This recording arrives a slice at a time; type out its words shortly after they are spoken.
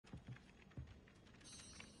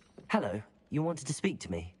Hello, you wanted to speak to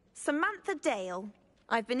me? Samantha Dale.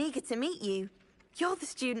 I've been eager to meet you. You're the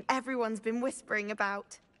student everyone's been whispering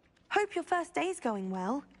about. Hope your first day's going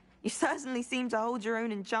well. You certainly seem to hold your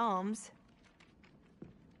own in charms.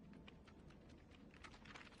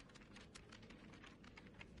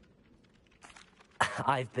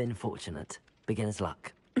 I've been fortunate. Beginner's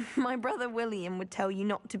luck. My brother William would tell you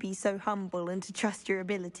not to be so humble and to trust your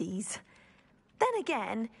abilities. Then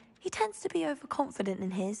again, he tends to be overconfident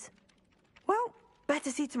in his. Well, better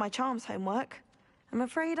see to my charms homework. I'm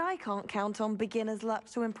afraid I can't count on beginner's luck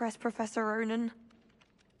to impress Professor Ronan.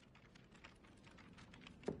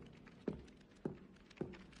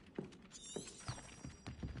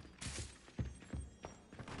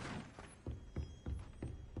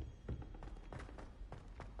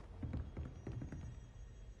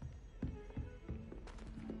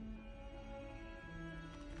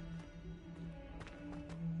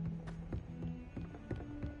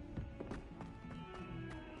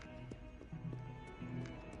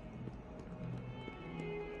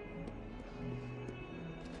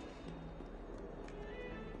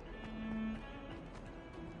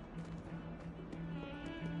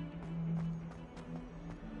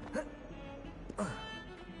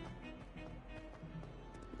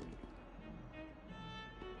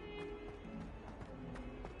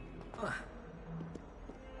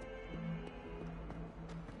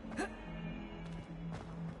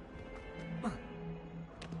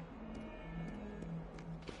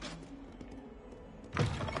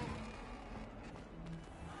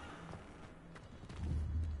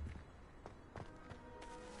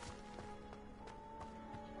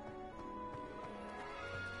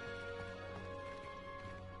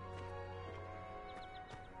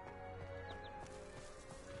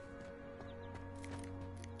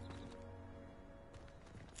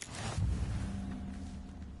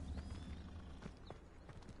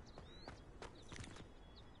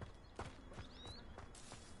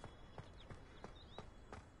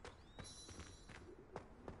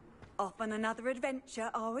 Off on another adventure,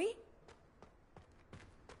 are we?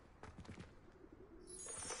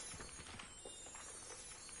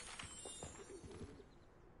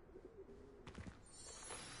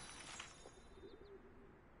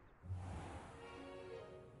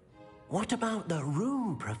 What about the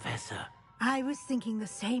room, Professor? I was thinking the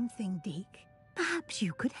same thing, Deke. Perhaps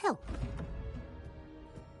you could help.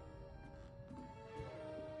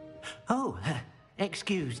 Oh,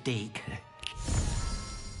 excuse, Deke.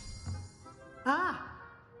 Ah,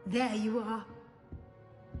 there you are.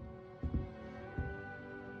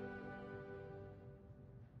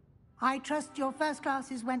 I trust your first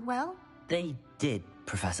classes went well? They did,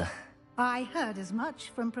 Professor. I heard as much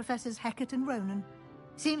from Professors Hecat and Ronan.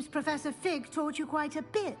 Seems Professor Fig taught you quite a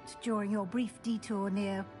bit during your brief detour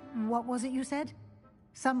near... what was it you said?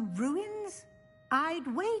 Some ruins? I'd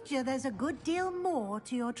wager there's a good deal more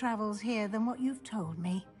to your travels here than what you've told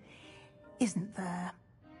me. Isn't there?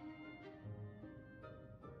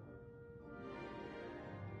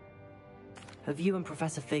 Have you and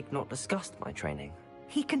Professor Fig not discussed my training?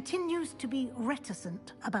 He continues to be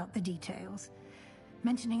reticent about the details,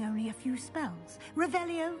 mentioning only a few spells.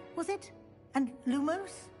 Revelio, was it? And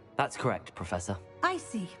Lumos? That's correct, Professor. I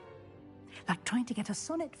see. Like trying to get a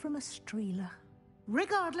sonnet from a streeler.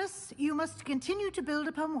 Regardless, you must continue to build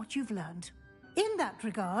upon what you've learned. In that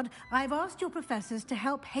regard, I've asked your professors to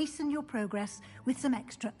help hasten your progress with some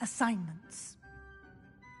extra assignments.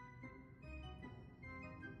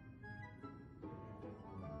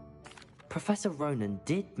 Professor Ronan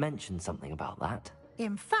did mention something about that.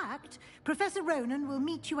 In fact, Professor Ronan will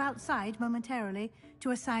meet you outside momentarily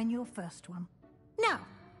to assign your first one. Now,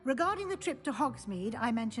 regarding the trip to Hogsmeade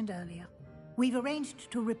I mentioned earlier, we've arranged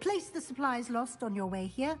to replace the supplies lost on your way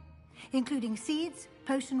here, including seeds,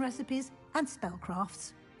 potion recipes, and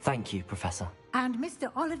spellcrafts. Thank you, Professor. And Mr.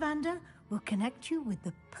 Ollivander will connect you with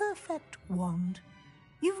the perfect wand.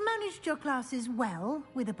 You've managed your classes well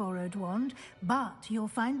with a borrowed wand, but you'll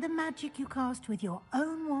find the magic you cast with your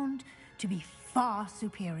own wand to be far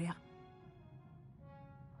superior.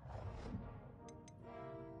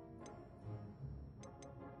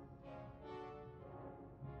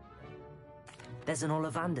 There's an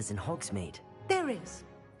Ollivander's in Hogsmeade. There is.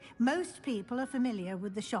 Most people are familiar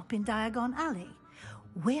with the shop in Diagon Alley.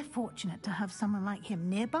 We're fortunate to have someone like him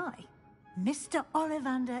nearby. Mr.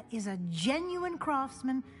 Ollivander is a genuine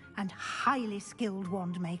craftsman and highly skilled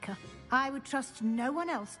wand maker. I would trust no one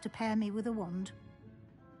else to pair me with a wand.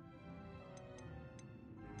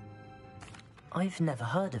 I've never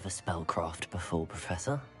heard of a spellcraft before,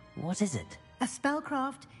 Professor. What is it? A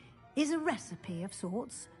spellcraft is a recipe of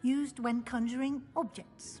sorts used when conjuring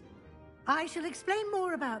objects. I shall explain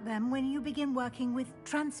more about them when you begin working with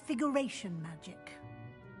transfiguration magic.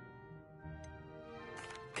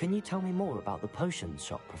 Can you tell me more about the potions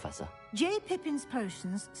shop, Professor? J. Pippin's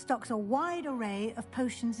Potions stocks a wide array of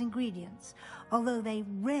potions ingredients, although they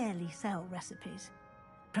rarely sell recipes.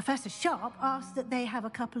 Professor Sharp asked that they have a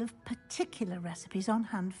couple of particular recipes on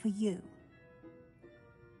hand for you.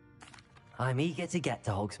 I'm eager to get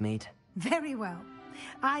to Hogsmeade. Very well.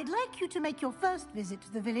 I'd like you to make your first visit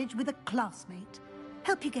to the village with a classmate.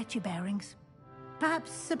 Help you get your bearings.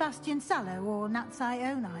 Perhaps Sebastian Sallow or Natsai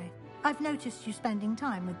Onai. I've noticed you spending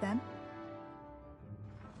time with them.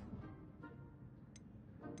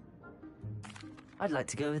 I'd like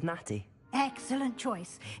to go with Natty. Excellent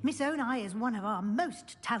choice. Miss Onai is one of our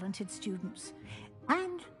most talented students.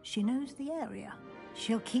 And she knows the area.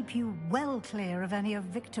 She'll keep you well clear of any of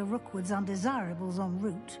Victor Rookwood's undesirables en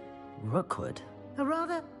route. Rookwood? A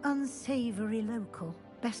rather unsavory local.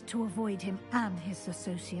 Best to avoid him and his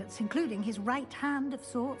associates, including his right hand of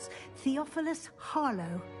sorts, Theophilus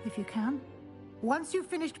Harlow, if you can. Once you've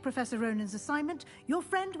finished Professor Ronan's assignment, your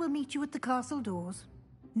friend will meet you at the castle doors.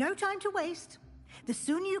 No time to waste. The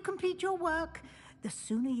sooner you complete your work, the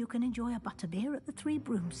sooner you can enjoy a butterbeer at the Three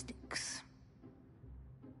Broomsticks.